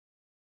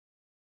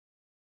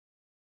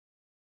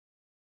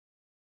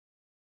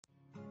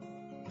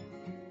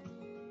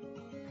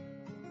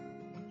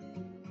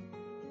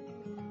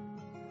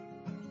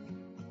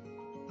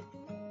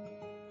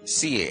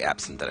CA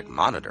App Synthetic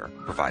Monitor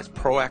provides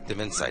proactive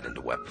insight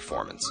into web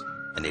performance,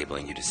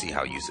 enabling you to see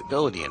how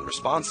usability and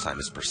response time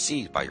is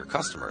perceived by your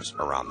customers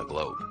around the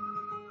globe.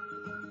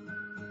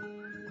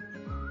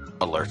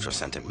 Alerts are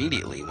sent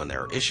immediately when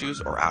there are issues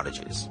or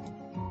outages.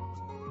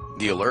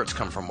 The alerts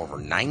come from over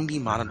 90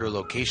 monitor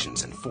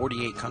locations in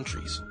 48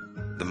 countries.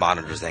 The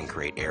monitors then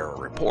create error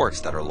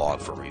reports that are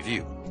logged for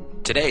review.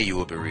 Today you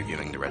will be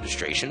reviewing the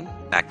registration,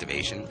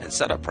 activation, and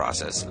setup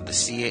process of the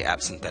CA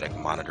App Synthetic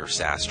Monitor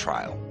SaaS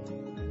trial.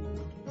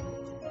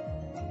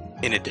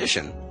 In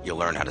addition, you'll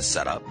learn how to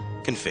set up,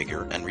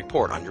 configure, and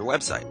report on your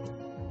website.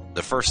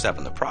 The first step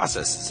in the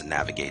process is to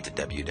navigate to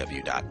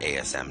www.asm.ca.com.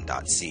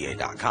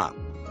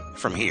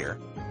 From here,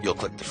 you'll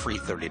click the free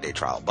 30-day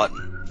trial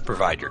button,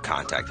 provide your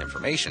contact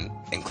information,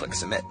 and click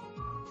Submit.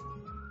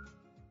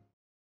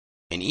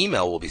 An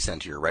email will be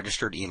sent to your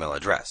registered email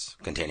address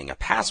containing a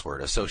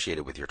password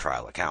associated with your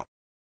trial account.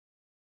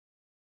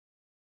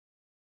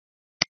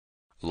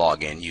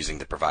 Log in using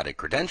the provided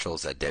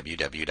credentials at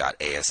www.asm.ca.com.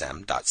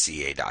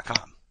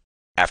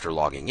 After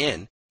logging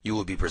in, you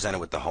will be presented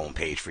with the home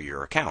page for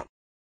your account.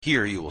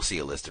 Here you will see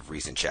a list of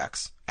recent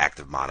checks,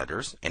 active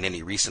monitors, and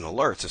any recent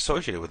alerts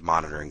associated with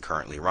monitoring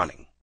currently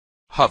running.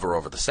 Hover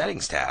over the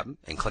Settings tab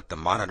and click the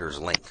Monitors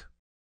link.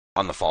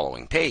 On the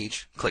following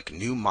page, click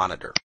New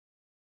Monitor.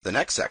 The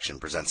next section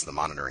presents the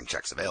monitoring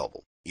checks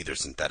available, either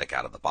synthetic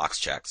out-of-the-box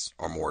checks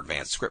or more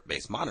advanced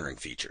script-based monitoring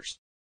features.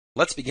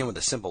 Let's begin with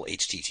a simple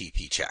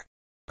HTTP check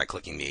by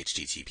clicking the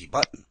HTTP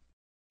button.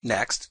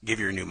 Next, give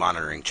your new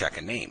monitoring check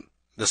a name.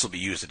 This will be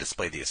used to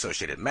display the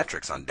associated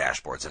metrics on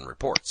dashboards and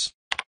reports.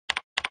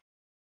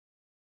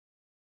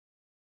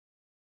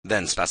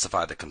 Then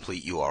specify the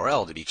complete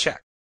URL to be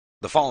checked.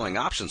 The following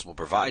options will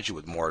provide you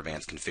with more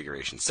advanced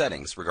configuration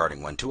settings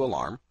regarding when to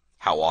alarm,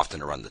 how often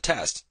to run the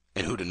test,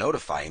 and who to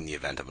notify in the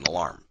event of an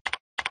alarm.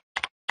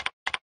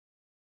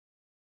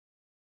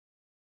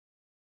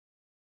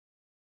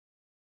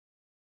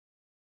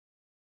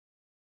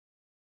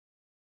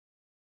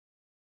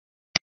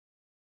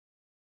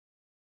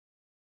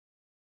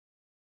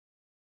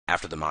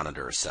 After the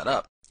monitor is set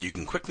up, you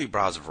can quickly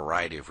browse a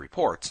variety of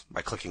reports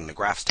by clicking the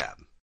Graphs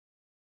tab.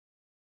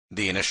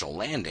 The initial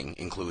landing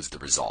includes the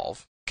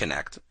resolve,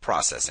 connect,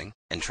 processing,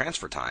 and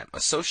transfer time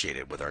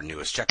associated with our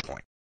newest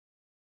checkpoint.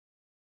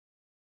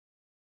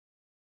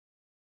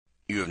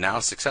 You have now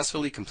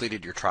successfully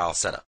completed your trial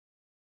setup.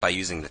 By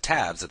using the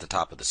tabs at the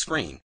top of the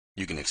screen,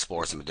 you can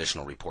explore some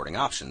additional reporting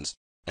options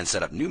and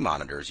set up new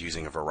monitors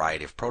using a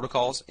variety of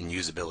protocols and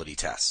usability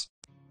tests.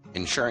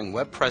 Ensuring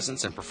web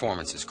presence and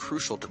performance is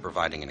crucial to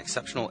providing an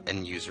exceptional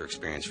end-user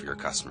experience for your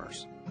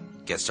customers.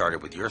 Get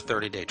started with your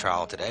 30-day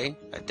trial today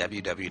at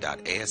www.asm.ca.com.